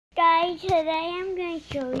Hi, today I'm going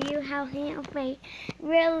to show you how Half-Baked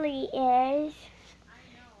really is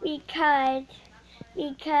because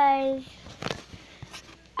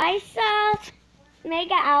I saw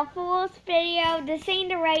Mega Alpha Wolf's video. This ain't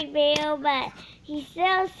the right video, but he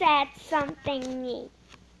still said something neat.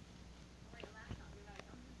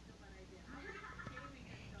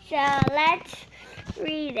 So let's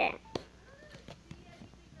read it.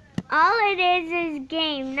 All it is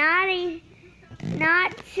game, not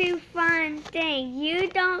too fun thing. You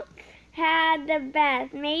don't have the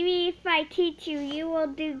best. Maybe if I teach you, you will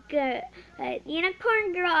do good.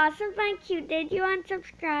 Unicorn Girl, awesome, fun, cute. Did you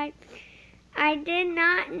unsubscribe? I did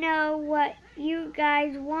not know what you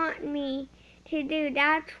guys want me to do.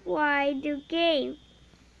 That's why I do game.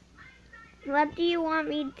 What do you want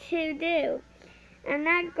me to do? I'm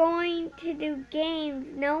not going to do games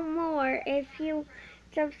no more. If you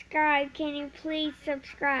subscribe, can you please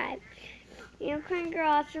subscribe? Unicorn Girl,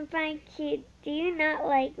 awesome, fun, cute. Do you not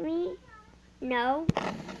like me? No.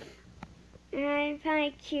 I'm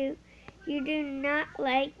fun, cute. You do not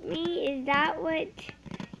like me? Is that what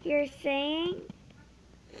you're saying?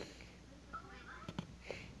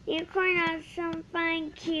 Unicorn, awesome,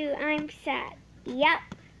 fun, cute. I'm sad. Yep.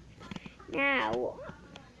 Now,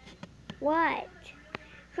 what?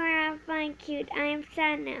 Unicorn, fun, cute. I'm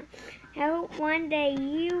sad now. I hope one day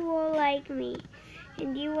you will like me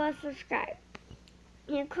and you will subscribe.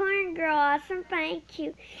 Unicorn Girl, awesome, fun,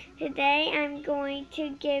 cute. Today I'm going to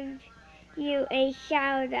give you a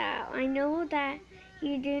shout out. I know that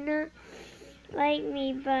you do not like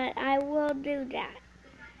me, but I will do that.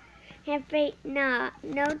 Half-Baked, no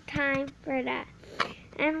time for that.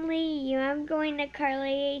 I'm leaving you. I'm going to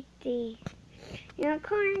Carly HD.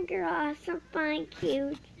 Unicorn Girl, awesome, fun,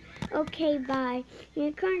 cute. Okay, bye.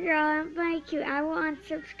 Unicorn Girl, I'm fun, cute. I will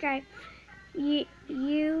unsubscribe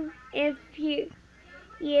you if you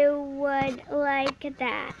would like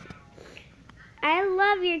that. I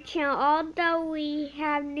love your channel, although we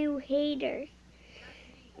have new haters.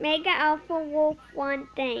 Mega Alpha Wolf 1,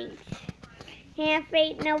 thanks.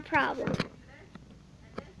 Half-Baked, no problem.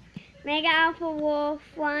 Mega Alpha Wolf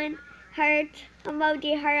 1, heart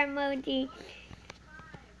emoji,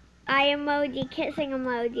 eye emoji, kissing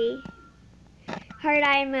emoji, heart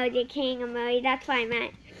eye emoji, king emoji, that's what I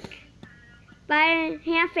meant.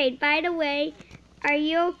 Half-Baked, by the way, are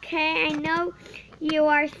you okay? I know you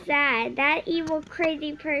are sad. That evil,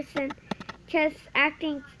 crazy person just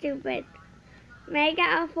acting stupid. Mega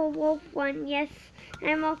Alpha Wolf 1, yes,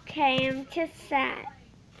 I'm okay. I'm just sad.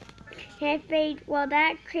 Half-Baked, well,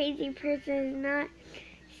 that crazy person is not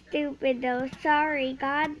stupid, though. Sorry.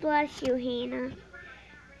 God bless you, Hannah.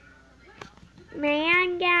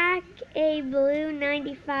 Mangak, a blue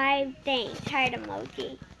 95, thanks. Heart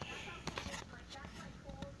emoji.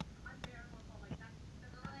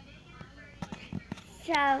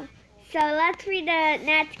 So let's read the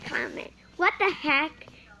next comment. What the heck?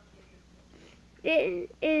 This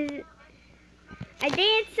is, I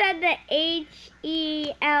think it said the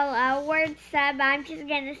H-E-L-L word said, but I'm just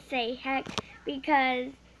going to say heck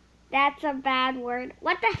because that's a bad word.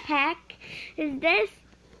 What the heck is this?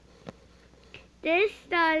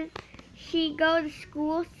 Does she go to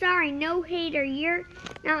school? Sorry, no hater. You're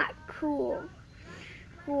not cool.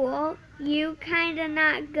 You kinda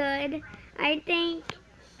not good. I think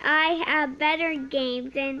I have better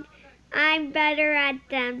games and I'm better at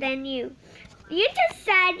them than you. You just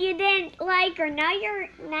said you didn't like her. Now you're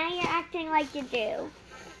acting like you do.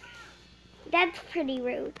 That's pretty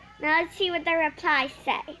rude. Now let's see what the replies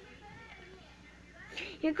say.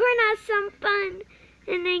 You're going to have some fun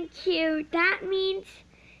and then cute. That means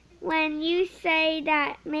when you say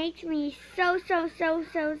that makes me so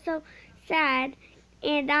sad,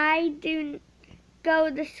 and I do go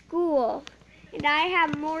to school and I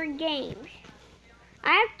have more games.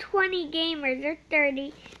 I have 20 gamers or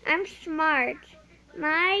 30. I'm smart.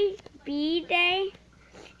 My B-day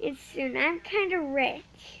is soon. I'm kind of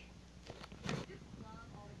rich.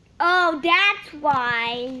 Oh, that's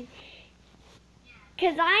why.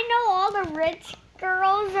 Because I know all the rich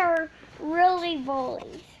girls are really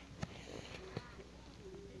bullies.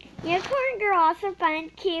 Unicorn Girl, also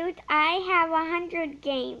fun, cute. I have 100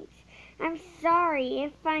 games. I'm sorry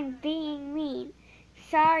if I'm being mean.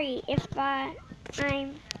 Sorry if I'm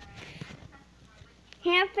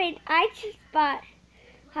Half-Baked. I just bought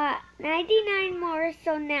 99 more,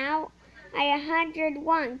 so now I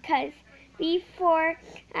 101, because before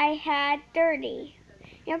I had 30.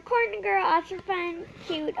 Unicorn Girl, also fun,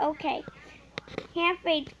 cute. Okay.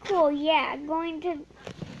 Half-Baked, cool, yeah. Going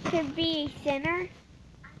to be a sinner.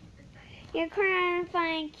 Unicorn,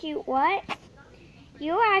 fun, cute. What?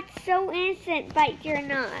 You act so innocent, but you're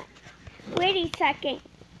not. Wait a second,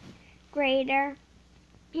 grader.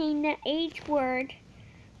 In the H word.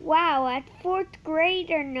 Wow, a fourth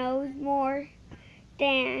grader knows more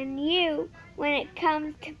than you when it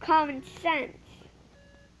comes to common sense.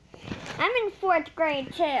 I'm in fourth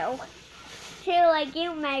grade too. Too like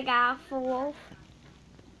you, Mega Fool.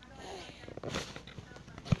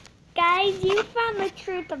 Guys, you found the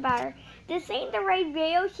truth about her. This ain't the right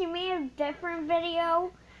video. She made a different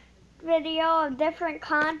video of different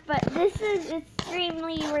cons, but this is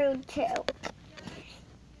extremely rude too.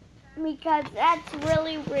 Because that's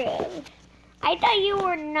really rude. I thought you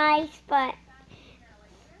were nice, but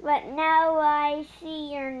now I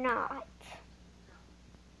see you're not.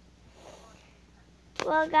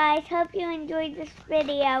 Well guys, hope you enjoyed this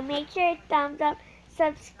video. Make sure to thumbs up,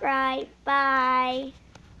 subscribe. Bye.